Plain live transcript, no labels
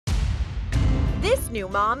new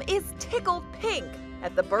mom is tickled pink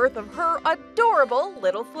at the birth of her adorable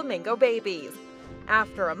little flamingo babies.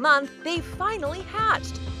 After a month, they finally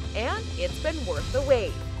hatched, and it's been worth the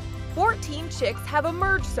wait. 14 chicks have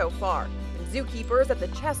emerged so far, and zookeepers at the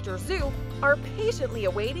Chester Zoo are patiently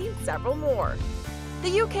awaiting several more.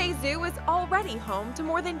 The UK Zoo is already home to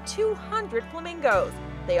more than 200 flamingos.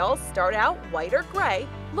 They all start out white or gray,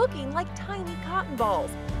 looking like tiny cotton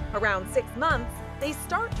balls. Around 6 months, they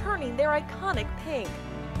start turning their iconic pink.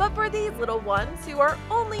 But for these little ones who are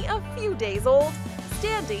only a few days old,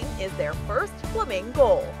 standing is their first flamingo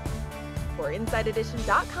goal. For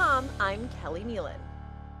InsideEdition.com, I'm Kelly Nealon.